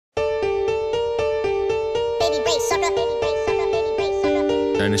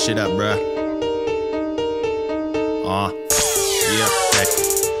Turn this shit up, bruh. Yeah,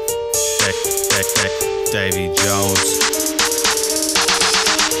 Davey Jones.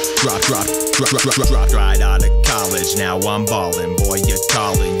 Dropped right out of college, now I'm ballin'. Boy, you're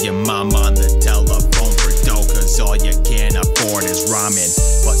calling your mom on the telephone for dough, cause all you can afford is ramen.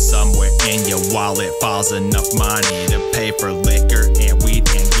 But somewhere in your wallet falls enough money to pay for liquor and weed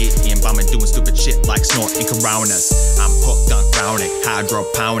and getting bombing, doing stupid shit like snorting coronas. I'm hooked on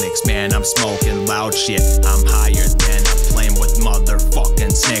hydroponics, man, I'm smoking loud shit. I'm higher than a plane with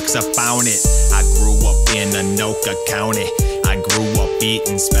motherfucking snakes. I found it. I grew up in Anoka County. I grew up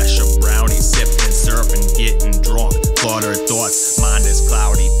eating special brownies, sipping, surfing, getting drunk. Cluttered thoughts, mind is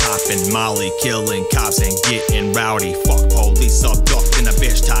cloudy. Popping Molly, killing cops and getting rowdy. Fuck police, abducting a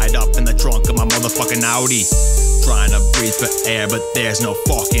bitch tied up in the trunk of my motherfucking Audi. Trying to breathe for air, but there's no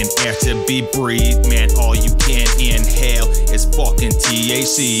fucking air to be breathed. Man, all you can inhale is fucking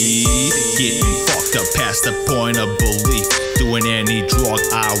THC. Getting fucked up past the point of belief. Doing any drug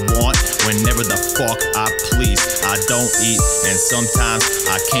I want, whenever the fuck I please. I don't eat, and sometimes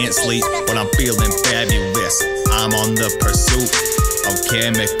I can't sleep, but I'm feeling fabulous. I'm on the pursuit of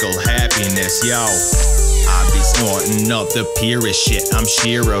chemical happiness, yo. I be snorting up the purest shit, I'm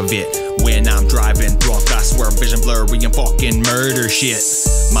sure of it. When I'm driving drunk, I swear vision blurry and fucking murder shit.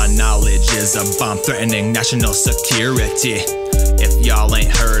 My knowledge is a bomb threatening national security. If y'all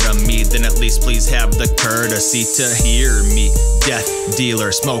ain't heard of me, then at least please have the courtesy to hear me. Death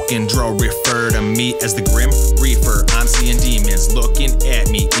dealer, smoking dro, refer to me as the Grim Reaper. I'm seeing demons looking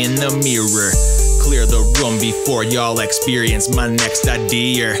at me in the mirror. Clear the room before y'all experience my next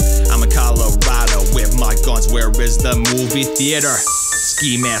idea. I'm in Colorado with my guns, where is the movie theater?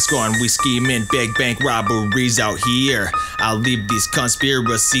 Ski mask on, we scheming big bank robberies out here. I'll leave these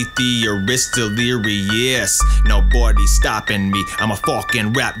conspiracy theorists delirious. Nobody stopping me, I'm a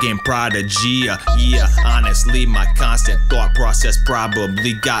fucking rap game prodigy. Yeah, honestly, my constant thought process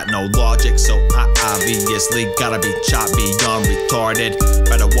probably got no logic, so I obviously gotta be chopped beyond retarded.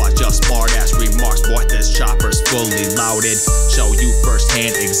 Better watch your smart ass remarks, boy, this chopper's fully loaded. Show you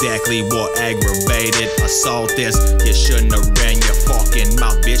firsthand exactly what aggravated assault is. You shouldn't have ran your fucking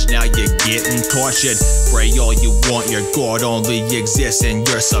mouth, bitch, now you're getting tortured. Pray all you want, your God only exists in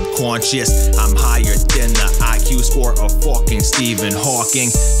your subconscious. I'm higher than the IQ score of fucking Stephen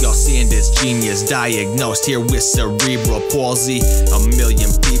Hawking. Y'all seeing this genius diagnosed here with cerebral palsy. A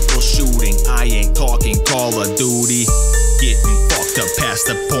million people shooting, I ain't talking Call of Duty. Getting fucked up past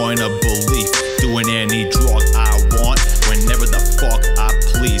the point of belief. Doing any drug I want, whenever the fuck I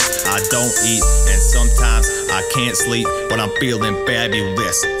please. I don't eat, and sometimes I can't sleep, but I'm feeling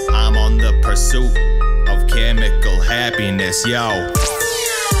fabulous. I'm on the pursuit of chemical happiness, yo.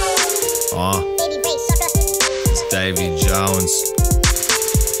 It's Davey Jones.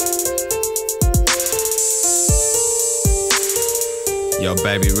 Yo,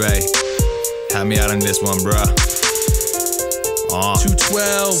 Baby Ray, help me out on this one, bruh.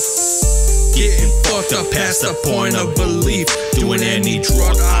 212, getting fucked up past the point of belief. Doing any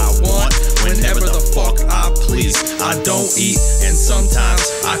drug I want, whenever the fuck I please. I don't eat, and sometimes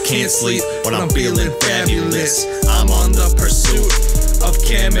I can't sleep, but I'm feeling fabulous. I'm on the pursuit of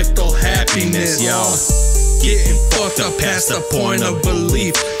chemical happiness, yo. Getting fucked up past the point of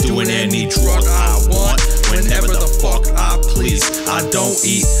belief. Doing any drug I want, whenever the fuck I please. I don't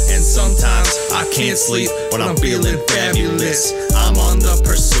eat, and sometimes I can't sleep, but I'm feeling fabulous. I'm on the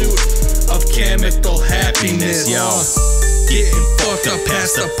pursuit of chemical happiness, yo. Getting fucked up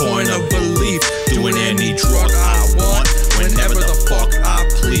past the point of belief. Doing any drug I want, whenever the fuck I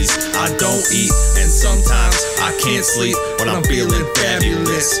please. I don't eat, and sometimes I can't sleep, but I'm feeling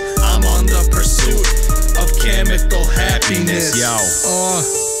fabulous. I'm on the pursuit of chemical happiness, yo.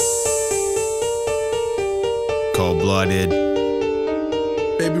 Cold-blooded.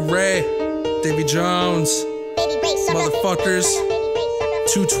 Baby Ray, Davey Jones, motherfuckers,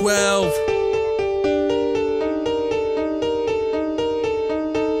 212.